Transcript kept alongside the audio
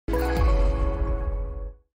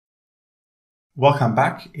Welcome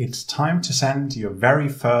back. It's time to send your very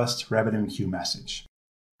first RabbitMQ message.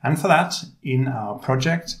 And for that, in our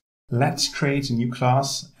project, let's create a new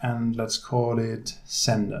class and let's call it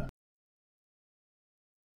Sender.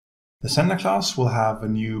 The Sender class will have a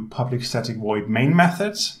new public static void main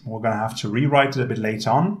method. We're going to have to rewrite it a bit later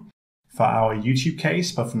on for our YouTube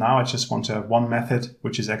case, but for now I just want to have one method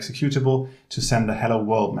which is executable to send a hello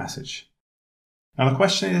world message. Now the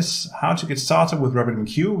question is how to get started with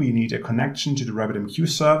RabbitMQ. We need a connection to the RabbitMQ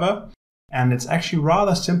server, and it's actually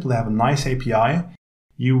rather simple to have a nice API.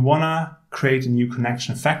 You want to create a new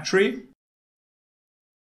connection factory,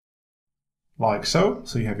 like so.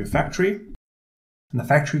 So you have your factory, and the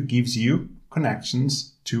factory gives you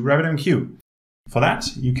connections to RabbitMQ. For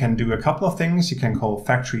that, you can do a couple of things. You can call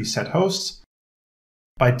factory set hosts.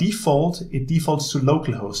 By default, it defaults to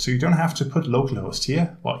localhost, so you don't have to put localhost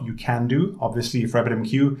here. What you can do, obviously, if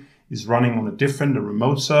RabbitMQ is running on a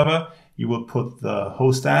remote server, you will put the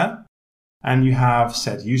host there, and you have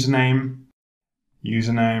set username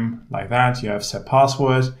like that. You have set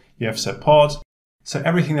password, you have set port. So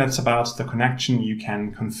everything that's about the connection you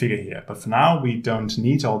can configure here. But for now, we don't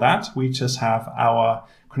need all that. We just have our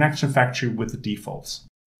connection factory with the defaults.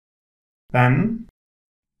 Then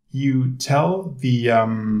you tell the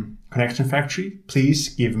connection factory, please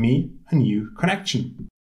give me a new connection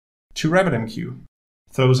to RabbitMQ.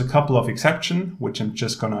 Throws a couple of exceptions, which I'm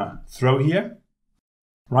just going to throw here,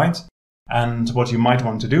 right? And what you might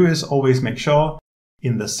want to do is always make sure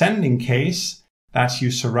in the sending case that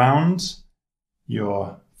you surround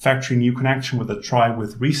your factory new connection with a try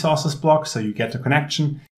with resources block, so you get the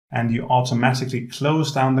connection and you automatically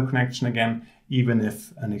close down the connection again, even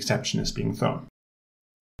if an exception is being thrown.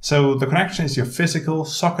 So the connection is your physical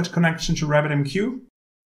socket connection to RabbitMQ,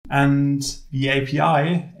 and the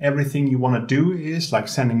API, everything you want to do is like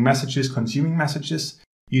sending messages, consuming messages,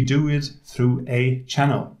 you do it through a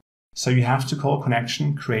channel. So you have to call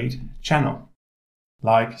connection create channel,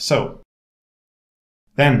 like so.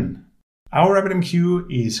 Then our RabbitMQ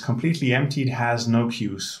is completely empty. It has no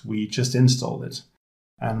queues. We just installed it.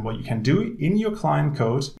 And what you can do in your client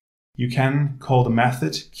code, you can call the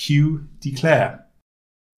method queueDeclare,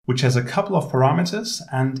 which has a couple of parameters,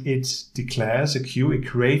 and it declares a queue. It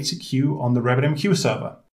creates a queue on the RabbitMQ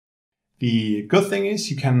server. The good thing is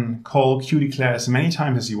you can call queueDeclare as many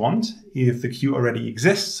times as you want. If the queue already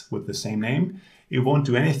exists with the same name, it won't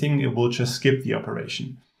do anything. It will just skip the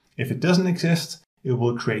operation. If it doesn't exist, it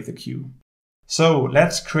will create the queue. So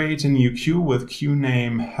let's create a new queue with queue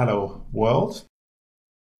name hello world.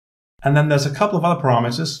 And then there's a couple of other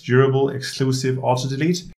parameters, durable, exclusive, auto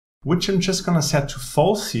delete, which I'm just going to set to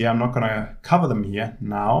false here. I'm not going to cover them here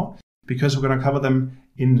now because we're going to cover them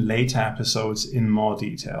in later episodes in more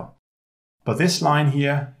detail. But this line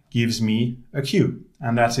here gives me a queue,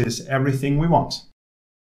 and that is everything we want.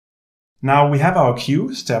 Now we have our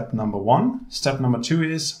queue, step number 1. Step number 2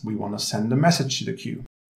 is we want to send a message to the queue.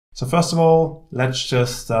 So first of all, let's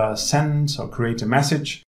just send or create a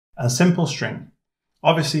message, a simple string.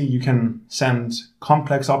 Obviously, you can send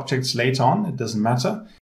complex objects later on. It doesn't matter.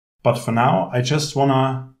 But for now, I just want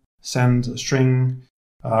to send a string.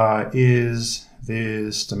 Is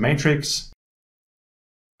this the matrix?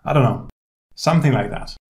 I don't know. Something like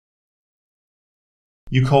that.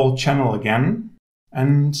 You call channel again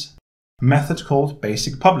and a method called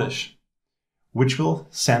basic publish, which will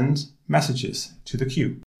send messages to the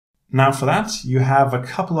queue. Now for that, you have a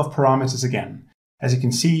couple of parameters again. As you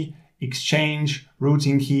can see, exchange,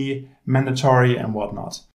 routing key, mandatory, and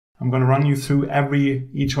whatnot. I'm going to run you through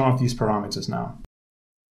each one of these parameters now.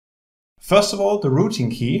 First of all, the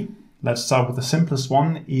routing key, let's start with the simplest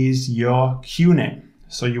one, is your queue name.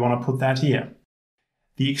 So you want to put that here.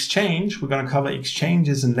 The exchange, we're going to cover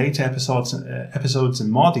exchanges in later episodes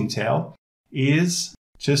in more detail, is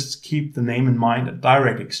just keep the name in mind, a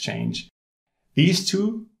direct exchange. These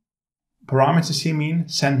two parameters here mean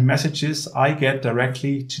send messages I get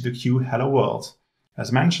directly to the queue hello world.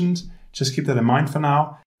 As mentioned, just keep that in mind for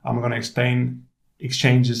now. I'm going to explain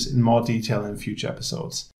exchanges in more detail in future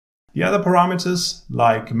episodes. The other parameters,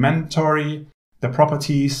 like mandatory, the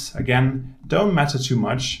properties, again, don't matter too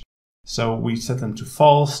much. So we set them to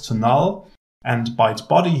false, to null, and byte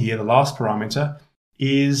body here, the last parameter,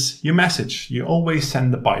 is your message. You always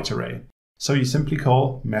send a byte array. So you simply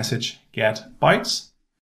call message get bytes,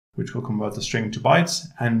 which will convert the string to bytes,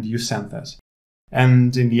 and you send that.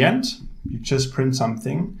 And in the end, you just print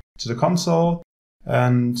something to the console,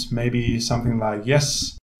 and maybe something like,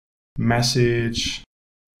 yes, message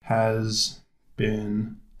has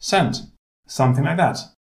been sent. Something like that.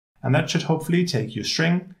 And that should hopefully take your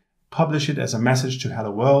string, publish it as a message to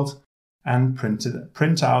hello world, and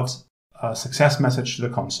print out a success message to the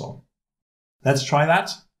console. Let's try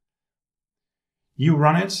that. You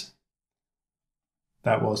run it.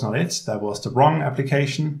 That was not it. That was the wrong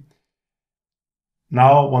application.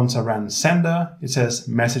 Now, once I ran sender, it says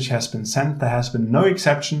message has been sent. There has been no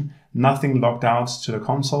exception, nothing logged out to the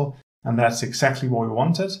console. And that's exactly what we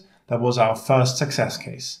wanted. That was our first success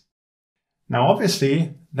case. Now,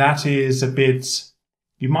 obviously, that is a bit,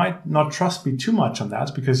 you might not trust me too much on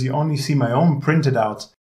that because you only see my own printed out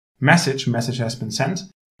message has been sent.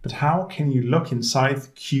 But how can you look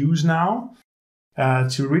inside queues now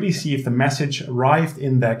to really see if the message arrived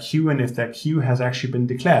in their queue and if their queue has actually been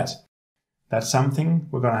declared? That's something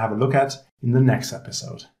we're going to have a look at in the next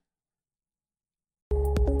episode.